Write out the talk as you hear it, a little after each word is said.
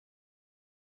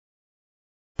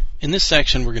In this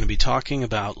section we're going to be talking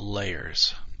about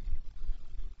layers.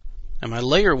 Now my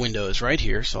layer window is right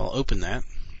here, so I'll open that.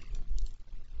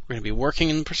 We're going to be working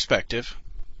in perspective,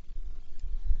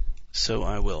 so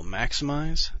I will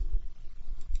maximize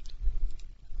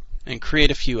and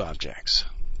create a few objects.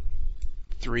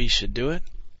 3 should do it.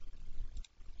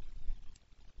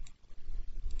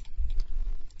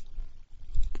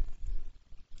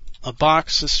 A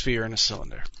box, a sphere, and a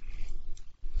cylinder.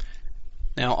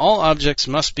 Now all objects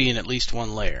must be in at least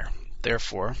one layer.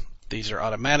 Therefore, these are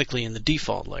automatically in the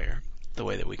default layer. The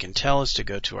way that we can tell is to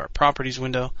go to our Properties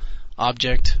window,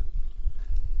 Object.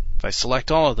 If I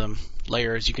select all of them,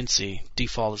 Layer, as you can see,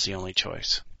 default is the only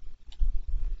choice.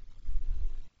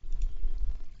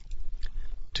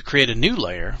 To create a new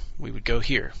layer, we would go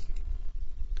here.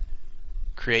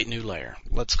 Create new layer.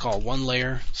 Let's call one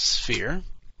layer Sphere,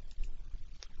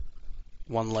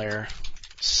 one layer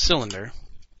Cylinder,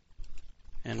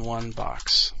 and one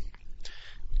box.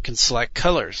 You can select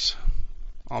colors.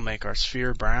 I'll make our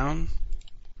sphere brown,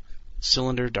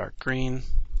 cylinder dark green,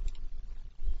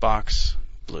 box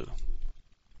blue.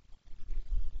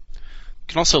 You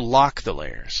can also lock the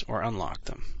layers or unlock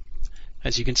them.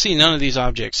 As you can see, none of these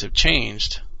objects have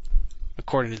changed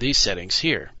according to these settings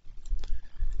here,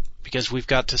 because we've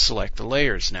got to select the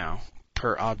layers now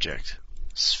per object.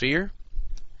 Sphere,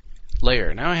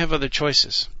 layer. Now I have other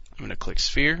choices. I'm going to click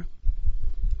sphere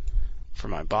for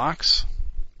my box,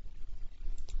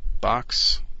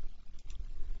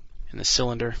 and the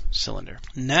cylinder, cylinder.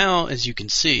 Now, as you can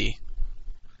see,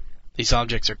 these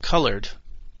objects are colored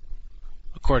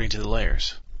according to the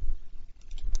layers.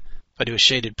 If I do a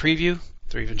shaded preview,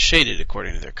 they're even shaded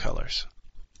according to their colors.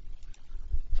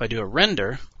 If I do a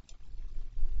render,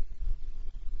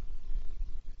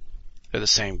 they're the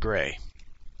same gray.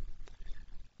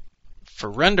 For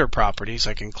render properties,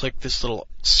 I can click this little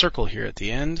circle here at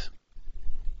the end,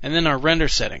 and then our render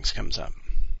settings comes up.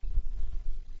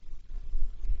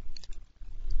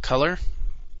 Color,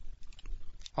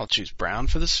 I'll choose brown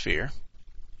for the sphere.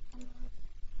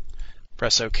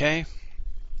 Press OK.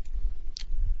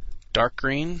 Dark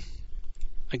green,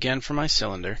 again for my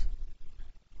cylinder.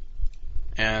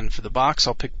 And for the box,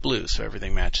 I'll pick blue so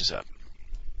everything matches up.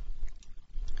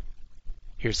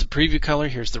 Here's the preview color,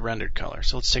 here's the rendered color.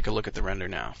 So let's take a look at the render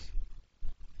now.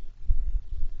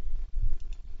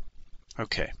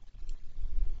 Okay.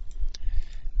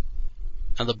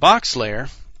 Now the box layer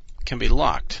can be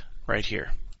locked right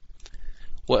here.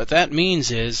 What that means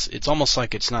is it's almost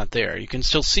like it's not there. You can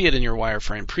still see it in your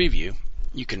wireframe preview.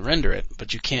 You can render it,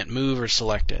 but you can't move or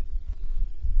select it.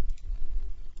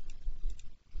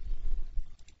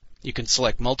 You can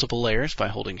select multiple layers by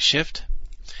holding Shift.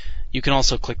 You can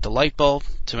also click the light bulb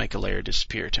to make a layer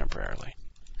disappear temporarily.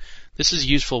 This is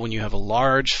useful when you have a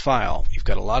large file. You've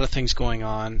got a lot of things going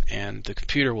on, and the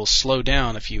computer will slow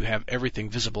down if you have everything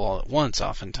visible all at once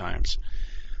oftentimes.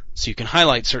 So you can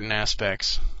highlight certain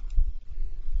aspects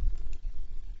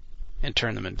and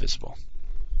turn them invisible.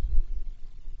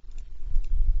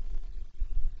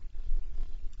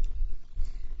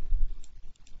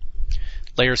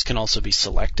 Layers can also be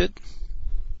selected.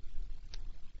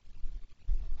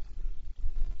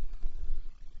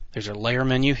 There's our layer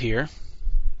menu here.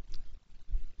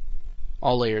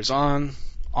 All layers on,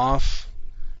 off,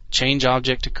 change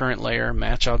object to current layer,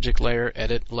 match object layer,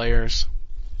 edit layers,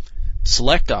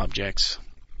 select objects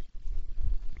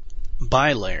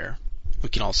by layer. We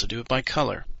can also do it by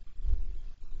color.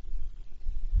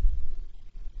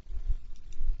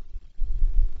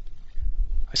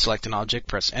 I select an object,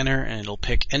 press enter, and it'll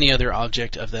pick any other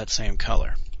object of that same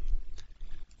color.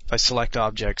 If I select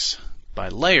objects by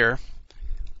layer,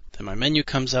 then my menu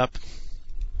comes up,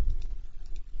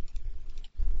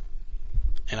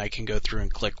 and I can go through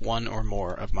and click one or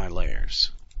more of my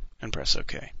layers and press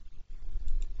OK.